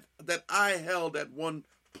I held at one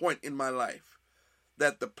point in my life,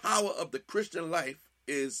 that the power of the Christian life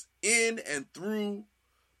is in and through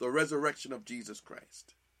the resurrection of Jesus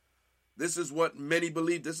Christ. This is what many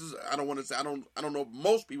believe. I don't know if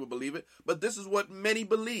most people believe it, but this is what many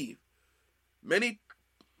believe. Many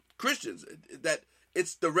Christians, that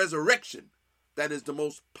it's the resurrection that is the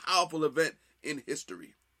most powerful event in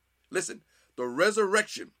history. Listen, the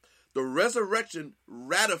resurrection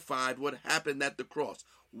ratified what happened at the cross.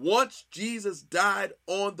 Once Jesus died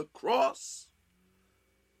on the cross,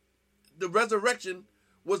 the resurrection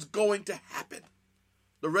was going to happen.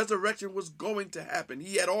 The resurrection was going to happen.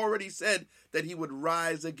 He had already said that he would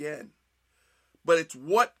rise again. But it's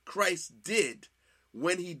what Christ did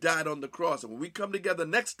when he died on the cross. And when we come together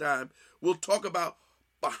next time, we'll talk about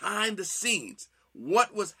behind the scenes.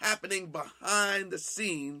 What was happening behind the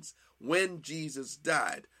scenes when Jesus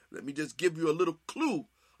died? Let me just give you a little clue,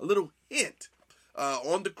 a little hint.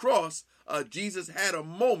 On the cross, Jesus had a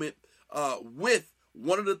moment with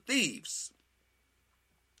one of the thieves.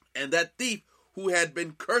 And that thief who had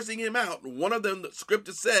been cursing him out, one of them, the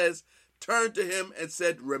scripture says, turned to him and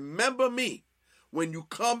said, "Remember me when you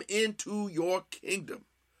come into your kingdom."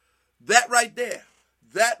 That right there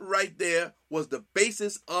was the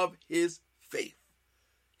basis of his faith.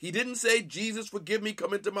 He didn't say, "Jesus, forgive me,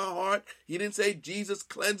 come into my heart." He didn't say, "Jesus,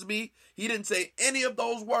 cleanse me." He didn't say any of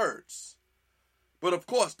those words. But of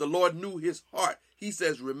course, the Lord knew his heart. He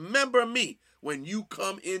says, "Remember me when you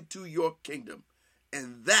come into your kingdom."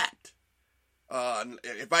 And that,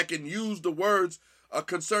 if I can use the words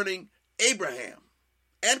concerning Abraham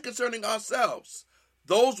and concerning ourselves,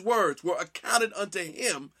 those words were accounted unto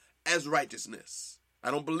him as righteousness. I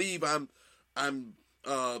don't believe I'm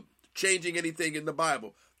changing anything in the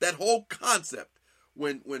Bible. That whole concept,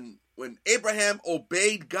 when Abraham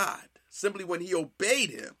obeyed God, simply when he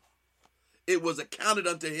obeyed him, it was accounted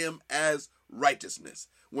unto him as righteousness.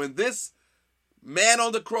 When this man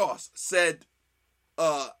on the cross said,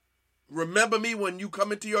 "Remember me when you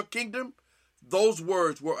come into your kingdom," those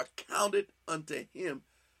words were accounted unto him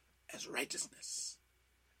as righteousness.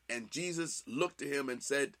 And Jesus looked to him and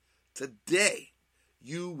said, "Today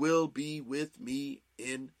you will be with me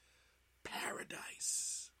in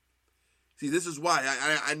paradise." See, this is why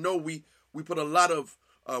I know we put a lot of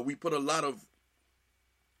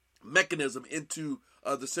mechanism into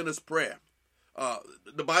the sinner's prayer.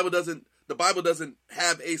 The Bible doesn't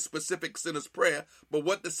have a specific sinner's prayer, but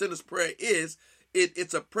what the sinner's prayer is,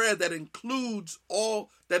 it's a prayer that includes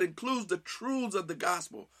the truths of the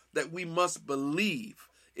gospel that we must believe.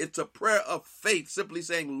 It's a prayer of faith, simply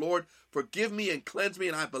saying, "Lord, forgive me and cleanse me,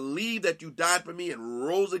 and I believe that you died for me and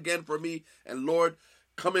rose again for me, and Lord,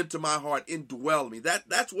 come into my heart, indwell me."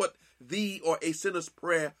 That's what a sinner's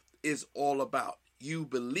prayer is all about. You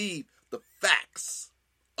believe the facts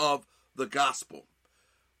of the gospel.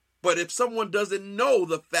 But if someone doesn't know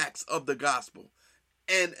the facts of the gospel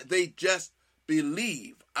and they just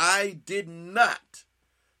believe, I did not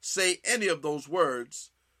say any of those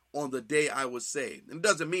words on the day I was saved. And it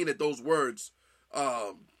doesn't mean that those words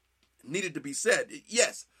needed to be said.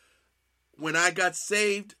 Yes, when I got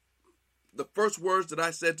saved, the first words that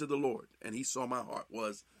I said to the Lord, and he saw my heart,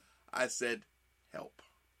 was, I said, "Help."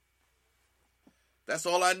 That's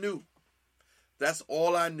all I knew. That's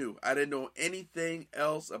all I knew. I didn't know anything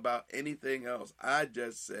else about anything else. I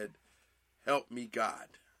just said, "Help me,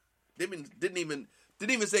 God." Didn't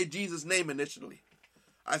even say Jesus' name initially.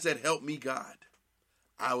 I said, "Help me, God."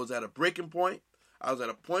 I was at a breaking point. I was at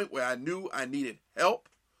a point where I knew I needed help.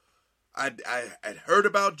 I had heard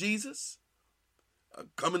about Jesus,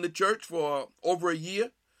 coming to church for over a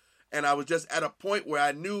year, and I was just at a point where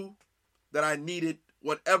I knew that I needed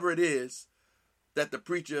whatever it is that the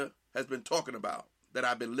preacher has been talking about, that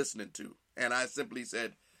I've been listening to. And I simply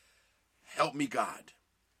said, help me, God.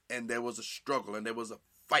 And there was a struggle and there was a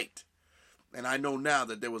fight. And I know now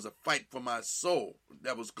that there was a fight for my soul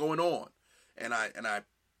that was going on. And I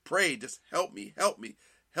prayed, just help me,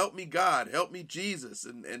 God, help me, Jesus.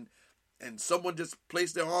 And someone just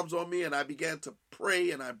placed their arms on me, and I began to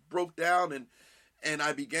pray, and I broke down, and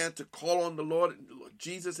I began to call on the Lord.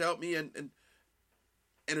 Jesus, help me, and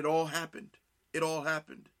it all happened. It all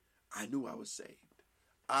happened. I knew I was saved.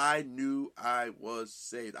 I knew I was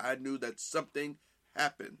saved. I knew that something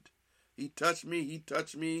happened. He touched me,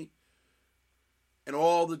 and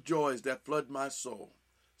all the joys that flood my soul.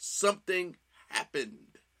 Something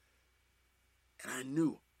happened, and I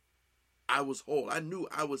knew I was whole. I knew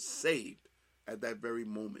I was saved at that very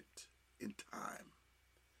moment in time.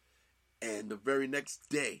 And the very next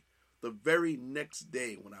day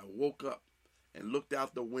when I woke up and looked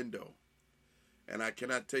out the window, and I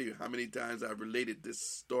cannot tell you how many times I've related this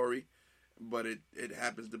story, but it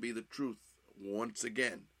happens to be the truth once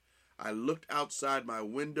again. I looked outside my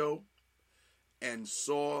window and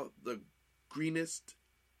saw the greenest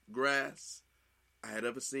grass I had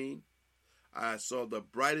ever seen. I saw the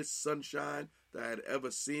brightest sunshine that I had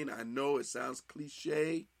ever seen. I know it sounds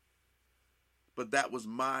cliche, but that was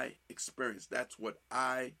my experience. That's what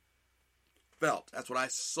I felt. That's what I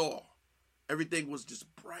saw. Everything was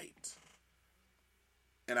just bright.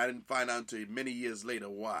 And I didn't find out until many years later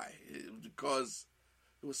why. It was because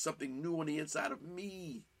there was something new on the inside of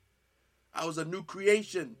me. I was a new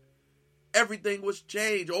creation. Everything was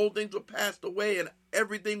changed. Old things were passed away and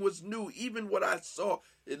everything was new. Even what I saw,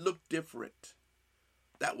 it looked different.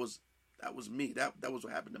 That was me. That was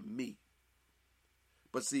what happened to me.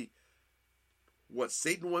 But see, what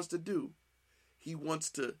Satan wants to do, he wants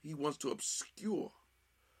to obscure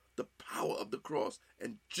the power of the cross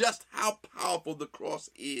and just how powerful the cross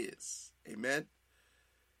is. Amen.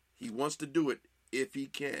 He wants to do it if he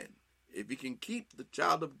can. If he can keep the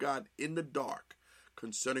child of God in the dark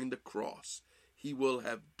concerning the cross, he will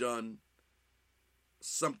have done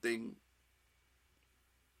something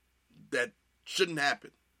that shouldn't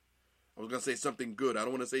happen. I was going to say something good. I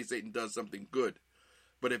don't want to say Satan does something good.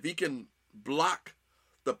 But if he can block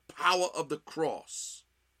the power of the cross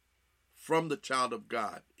from the child of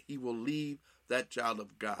God, he will leave that child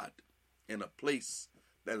of God in a place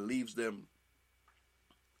that leaves them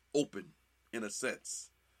open, in a sense,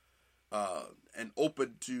 and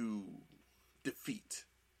open to defeat,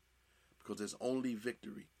 because there's only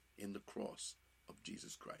victory in the cross of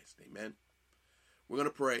Jesus Christ. Amen. We're going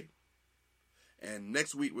to pray, and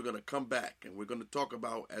next week we're going to come back and we're going to talk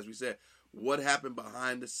about, as we said, what happened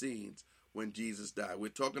behind the scenes when Jesus died. We're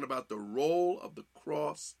talking about the role of the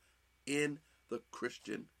cross in the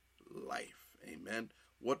Christian life. Amen.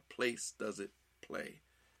 What place does it play?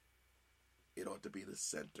 It ought to be the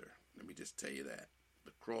center. Let me just tell you that.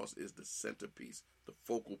 The cross is the centerpiece, the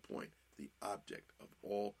focal point, the object of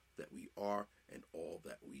all that we are and all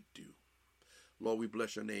that we do. Lord, we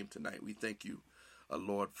bless your name tonight. We thank you,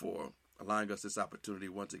 Lord, for allowing us this opportunity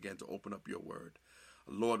once again to open up your word.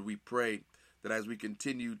 Lord, we pray that as we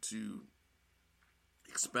continue to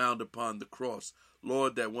expound upon the cross,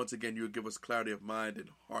 Lord, that once again you will give us clarity of mind and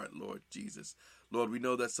heart, Lord Jesus. Lord, we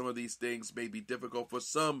know that some of these things may be difficult for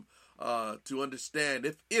some to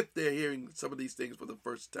understand if they're hearing some of these things for the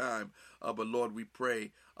first time. But Lord, we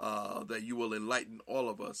pray that you will enlighten all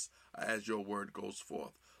of us as your word goes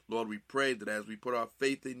forth. Lord, we pray that as we put our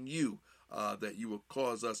faith in you, that you will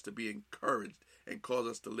cause us to be encouraged and cause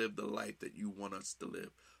us to live the life that you want us to live.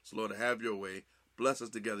 So Lord, have your way. Bless us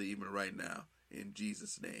together even right now. In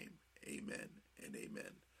Jesus' name, amen and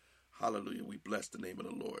amen. Hallelujah. We bless the name of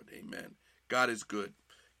the Lord. Amen. God is good.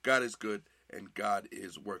 God is good, and God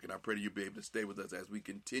is working. I pray that you'll be able to stay with us as we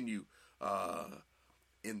continue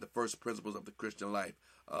in the first principles of the Christian life.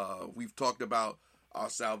 We've talked about our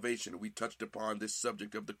salvation. We touched upon this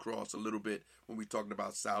subject of the cross a little bit when we talked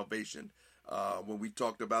about salvation. When we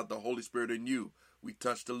talked about the Holy Spirit in you, we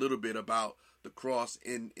touched a little bit about the cross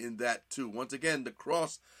in that too. Once again, the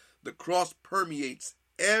cross permeates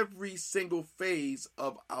every single phase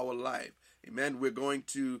of our life. Amen. We're going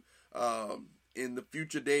to, in the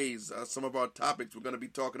future days, some of our topics, we're going to be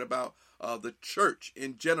talking about the church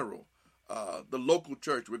in general, the local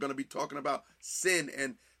church. We're going to be talking about sin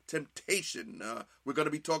and temptation. We're going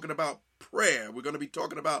to be talking about prayer. We're going to be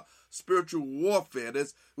talking about spiritual warfare.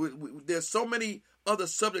 There's so many other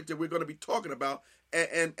subjects that we're going to be talking about,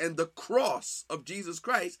 and the cross of Jesus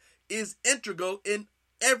Christ is integral in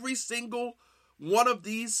every single one of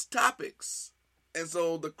these topics. And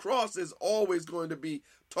so the cross is always going to be,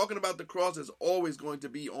 talking about the cross is always going to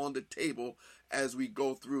be on the table as we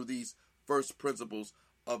go through these first principles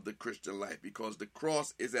of the Christian life, because the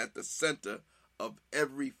cross is at the center of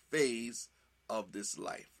every phase of this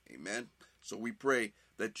life. Amen. So we pray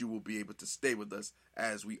that you will be able to stay with us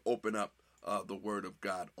as we open up the Word of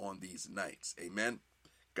God on these nights. Amen.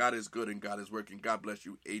 God is good and God is working. God bless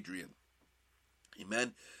you, Adrian.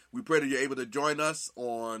 Amen. We pray that you're able to join us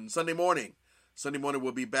on Sunday morning. Sunday morning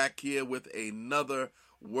we'll be back here with another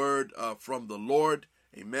word from the Lord.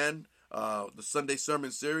 Amen. The Sunday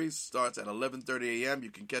sermon series starts at 11:30 a.m.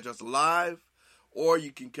 You can catch us live or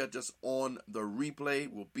you can catch us on the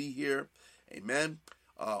replay. We'll be here. Amen.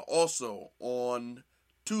 Also on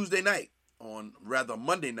Monday night.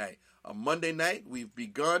 Monday night we've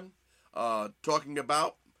begun talking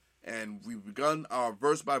about, and we've begun our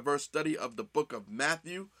verse-by-verse study of the book of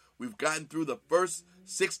Matthew. We've gotten through the first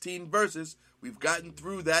 16 verses. We've gotten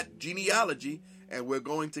through that genealogy, and we're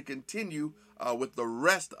going to continue with the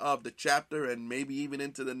rest of the chapter, and maybe even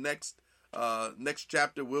into the next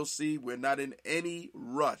chapter. We'll see. We're not in any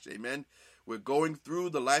rush. Amen. We're going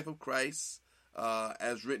through the life of Christ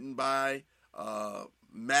as written by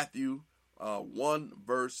Matthew, one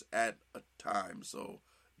verse at a time. So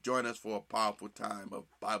join us for a powerful time of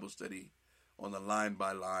Bible study on the Line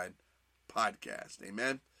by Line podcast.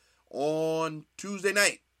 Amen. On Tuesday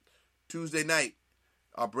night,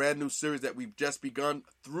 our brand new series that we've just begun,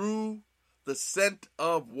 Through the Scent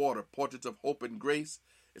of Water, Portraits of Hope and Grace.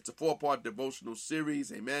 It's a 4-part devotional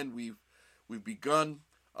series. Amen. We've begun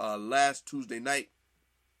last Tuesday night,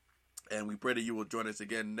 and we pray that you will join us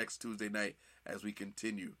again next Tuesday night as we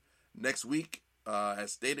continue. Next week,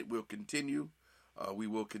 as stated, we'll continue. We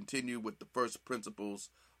will continue with the first principles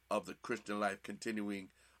of the Christian life, continuing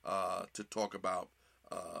to talk about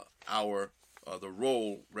the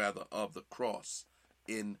role of the cross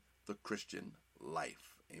in the Christian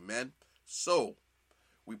life. Amen. So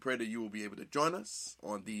we pray that you will be able to join us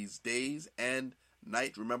on these days and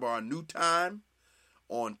nights. Remember our new time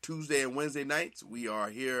on Tuesday and Wednesday nights. We are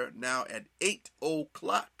here now at 8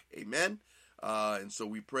 o'clock. Amen. And so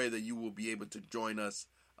we pray that you will be able to join us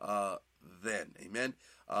then. Amen.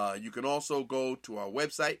 You can also go to our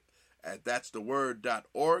website at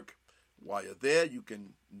that'stheword.org. While you're there, you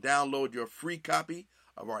can download your free copy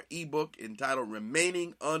of our ebook entitled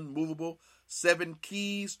Remaining Unmovable, 7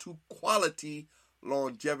 Keys to Quality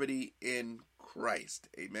Longevity in Christ.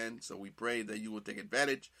 Amen. So we pray that you will take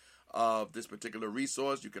advantage of this particular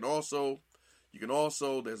resource. There's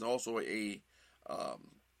also a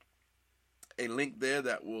link there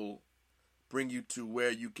that will bring you to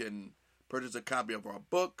where you can purchase a copy of our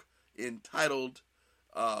book entitled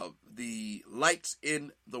The Lights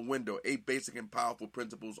in the Window, 8 Basic and Powerful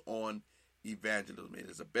Principles on Evangelism. It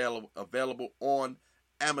is available on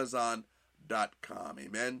Amazon.com.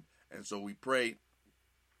 Amen. And so we pray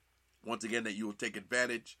once again that you will take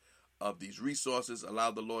advantage of these resources. Allow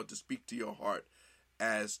the Lord to speak to your heart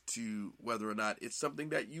as to whether or not it's something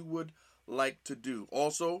that you would like to do.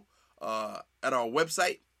 Also, at our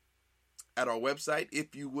website,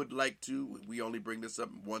 if you would like to, we only bring this up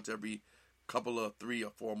once every couple of 3 or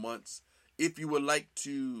 4 months. If you would like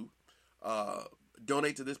to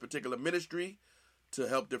donate to this particular ministry to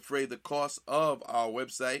help defray the cost of our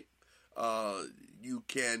website, you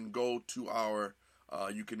can go to our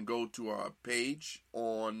page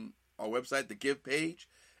on our website, the Give page,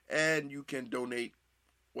 and you can donate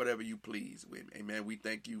whatever you please. Amen. We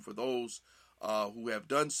thank you for those who have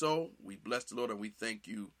done so. We bless the Lord and we thank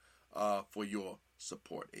you for your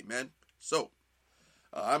support. Amen. So,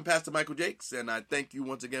 I'm Pastor Michael Jakes, and I thank you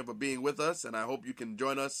once again for being with us, and I hope you can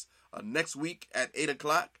join us next week at 8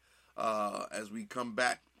 o'clock as we come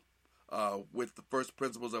back with the first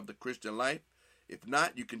principles of the Christian life. If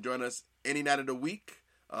not, you can join us any night of the week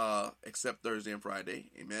except Thursday and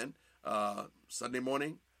Friday. Amen. Sunday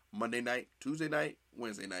morning, Monday night, Tuesday night,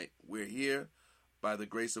 Wednesday night. We're here by the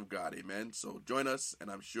grace of God. Amen. So join us,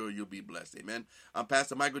 and I'm sure you'll be blessed. Amen. I'm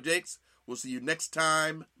Pastor Michael Jakes. We'll see you next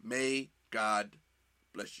time. May God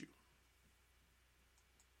bless you.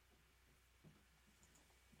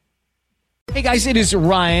 Hey guys, it is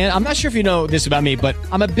Ryan. I'm not sure if you know this about me, but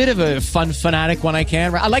I'm a bit of a fun fanatic when I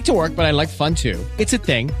can. I like to work, but I like fun too. It's a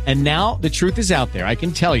thing. And now the truth is out there. I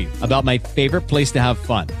can tell you about my favorite place to have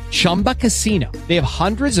fun. Chumba Casino. They have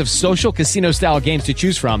hundreds of social casino style games to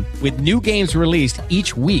choose from with new games released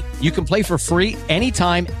each week. You can play for free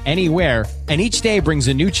anytime, anywhere. And each day brings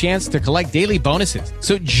a new chance to collect daily bonuses.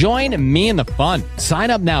 So join me in the fun.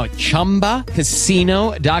 Sign up now at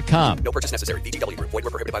ChumbaCasino.com. No purchase necessary. VGW Group. Void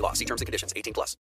where prohibited by law. See terms and conditions. 18+.